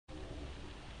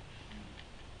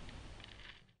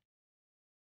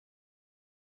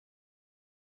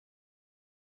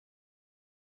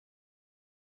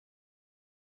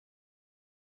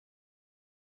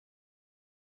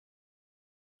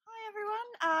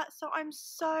everyone. So I'm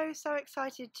so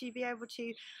excited to be able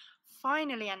to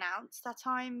finally announce that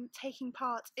I'm taking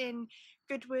part in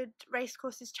Goodwood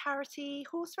Racecourse's charity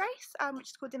horse race, which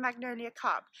is called the Magnolia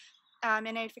Cup,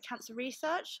 in aid for cancer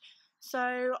research.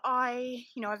 So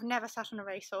I've never sat on a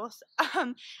racehorse,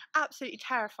 absolutely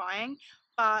terrifying,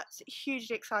 but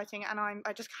hugely exciting, and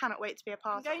I just cannot wait to be a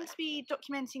part of it. I'm going to be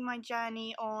documenting my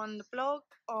journey on the blog,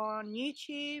 on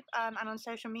YouTube, and on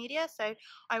social media, so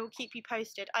I will keep you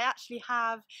posted. I actually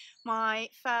have my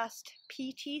first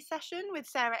PT session with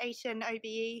Sarah Ayton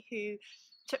OBE, who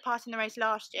took part in the race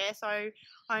last year, so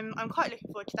I'm quite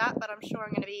looking forward to that, but I'm sure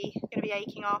I'm going to be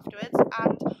aching afterwards.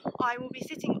 And I will be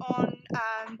sitting on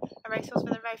a racehorse for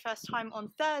the very first time on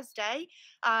Thursday,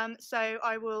 so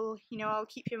I'll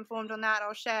keep you informed on that.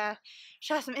 I'll share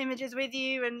some images with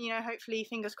you, and hopefully,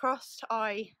 fingers crossed,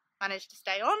 I manage to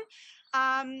stay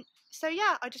on. So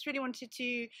yeah, I just really wanted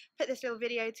to put this little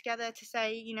video together to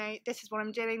say, this is what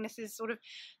I'm doing. This is sort of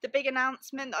the big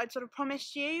announcement that I'd sort of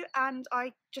promised you, and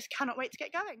I just cannot wait to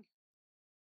get going.